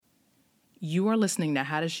You are listening to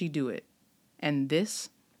How Does She Do It? And this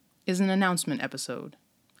is an announcement episode.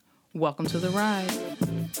 Welcome to the ride.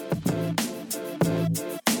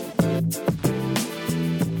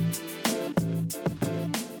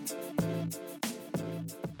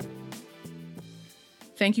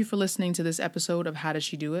 Thank you for listening to this episode of How Does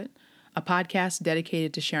She Do It? A podcast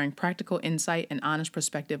dedicated to sharing practical insight and honest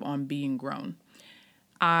perspective on being grown.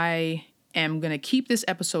 I am going to keep this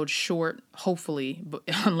episode short, hopefully,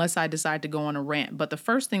 unless I decide to go on a rant. But the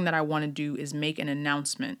first thing that I want to do is make an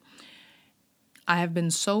announcement. I have been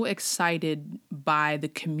so excited by the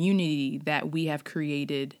community that we have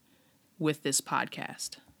created with this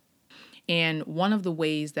podcast. And one of the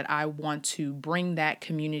ways that I want to bring that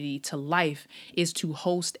community to life is to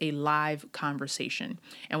host a live conversation.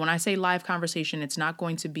 And when I say live conversation, it's not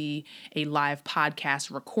going to be a live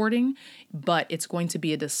podcast recording, but it's going to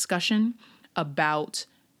be a discussion about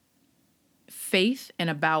faith and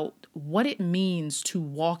about what it means to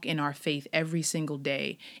walk in our faith every single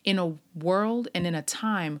day in a world and in a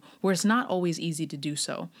time where it's not always easy to do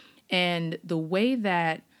so. And the way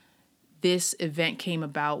that this event came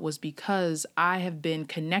about was because I have been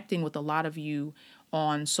connecting with a lot of you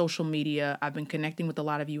on social media. I've been connecting with a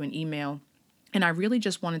lot of you in email. And I really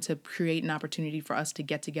just wanted to create an opportunity for us to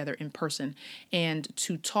get together in person and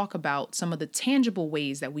to talk about some of the tangible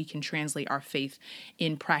ways that we can translate our faith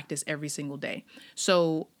in practice every single day.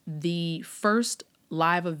 So the first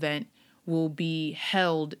live event will be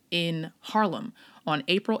held in Harlem on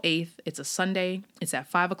April 8th. It's a Sunday. It's at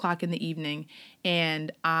 5 o'clock in the evening.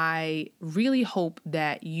 And I really hope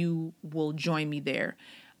that you will join me there.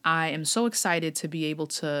 I am so excited to be able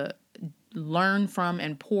to learn from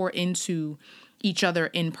and pour into each other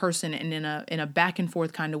in person and in a back and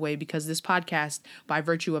forth kind of way, because this podcast, by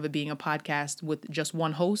virtue of it being a podcast with just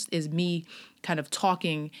one host, is me kind of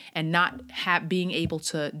talking and not being able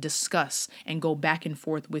to discuss and go back and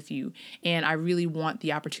forth with you. And I really want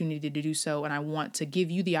the opportunity to do so, and I want to give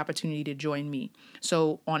you the opportunity to join me.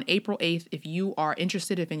 So on April 8th, if you are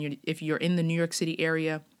interested, if you're in the New York City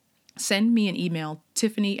area, send me an email,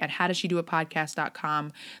 Tiffany at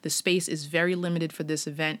howdoesshedoitpodcast.com. The space is very limited for this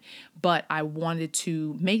event, but I wanted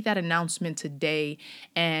to make that announcement today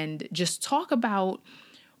and just talk about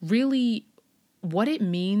really what it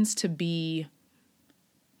means to be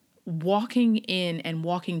walking in and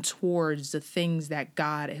walking towards the things that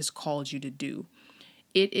God has called you to do.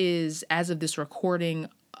 It is, as of this recording,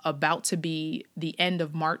 about to be the end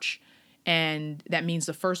of March. And that means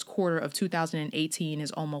the first quarter of 2018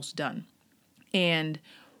 is almost done. And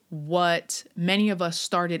what many of us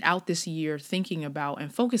started out this year thinking about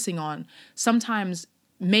and focusing on sometimes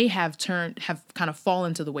may have kind of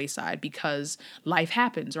fallen to the wayside because life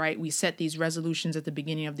happens, right? We set these resolutions at the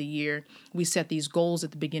beginning of the year. We set these goals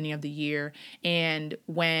at the beginning of the year. And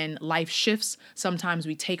when life shifts, sometimes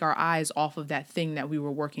we take our eyes off of that thing that we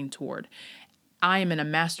were working toward. I am in a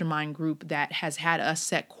mastermind group that has had us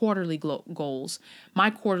set quarterly goals. My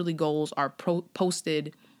quarterly goals are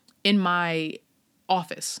posted in my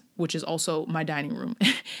office, which is also my dining room.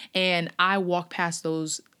 And I walk past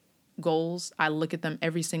those goals. I look at them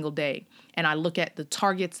every single day. And I look at the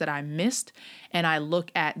targets that I missed. And I look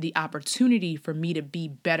at the opportunity for me to be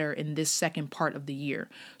better in this second part of the year.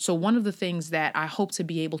 So one of the things that I hope to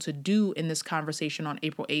be able to do in this conversation on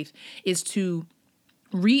April 8th is to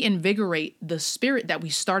reinvigorate the spirit that we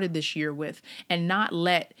started this year with, and not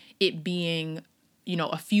let it being,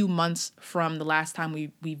 a few months from the last time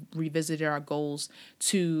we revisited our goals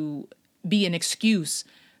to be an excuse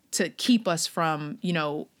to keep us from,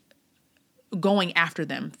 going after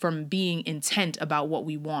them, from being intent about what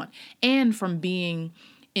we want, and from being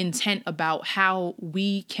intent about how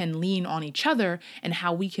we can lean on each other and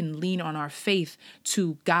how we can lean on our faith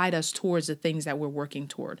to guide us towards the things that we're working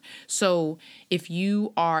toward. So if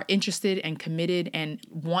you are interested and committed and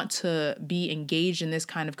want to be engaged in this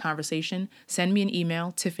kind of conversation, send me an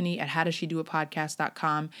email, Tiffany at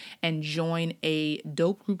howdoesshedoitpodcast.com, and join a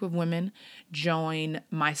dope group of women, join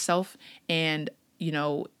myself, and,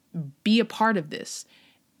 be a part of this.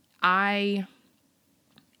 I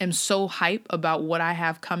am so hype about what I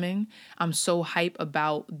have coming. I'm so hype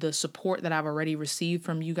about the support that I've already received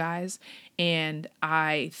from you guys. And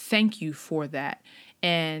I thank you for that.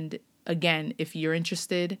 And again, if you're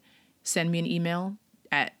interested, send me an email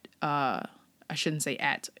at, I shouldn't say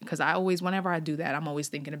at, because whenever I do that, I'm always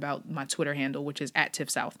thinking about my Twitter handle, which is at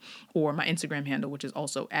 @TiffSouth, or my Instagram handle, which is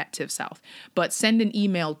also at @TiffSouth. But send an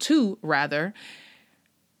email to, rather,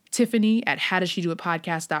 Tiffany at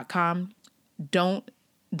howdoesshedoitpodcast.com. Don't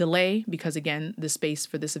delay because, again, the space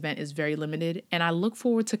for this event is very limited. And I look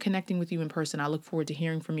forward to connecting with you in person. I look forward to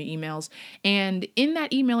hearing from your emails. And in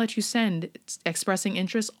that email that you send expressing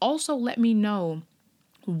interest, also let me know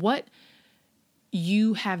what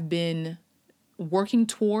you have been working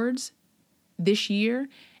towards this year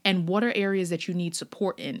and what are areas that you need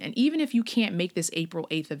support in. And even if you can't make this April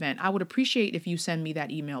 8th event, I would appreciate if you send me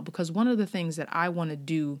that email, because one of the things that I want to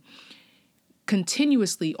do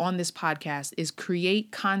continuously on this podcast is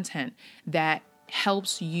create content that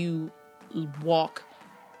helps you walk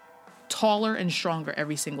taller and stronger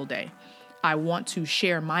every single day. I want to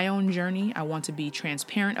share my own journey. I want to be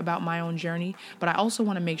transparent about my own journey, but I also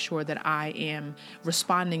want to make sure that I am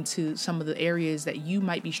responding to some of the areas that you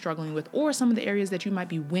might be struggling with, or some of the areas that you might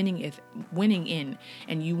be winning in,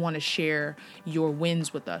 and you want to share your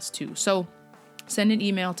wins with us too. So send an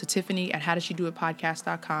email to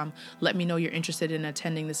Tiffany@howdidshedotpodcast.com. Let me know you're interested in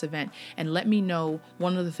attending this event, and let me know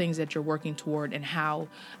one of the things that you're working toward and how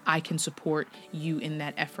I can support you in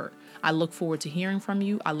that effort. I look forward to hearing from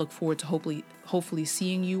you. I look forward to hopefully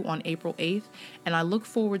seeing you on April 8th. And I look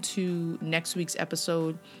forward to next week's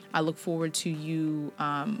episode. I look forward to you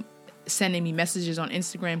sending me messages on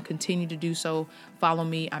Instagram. Continue to do so. Follow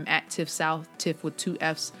me. I'm at Tiff South, Tiff with 2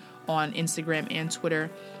 F's on Instagram and Twitter.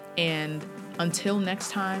 And until next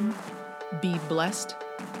time, be blessed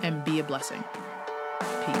and be a blessing.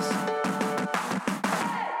 Peace.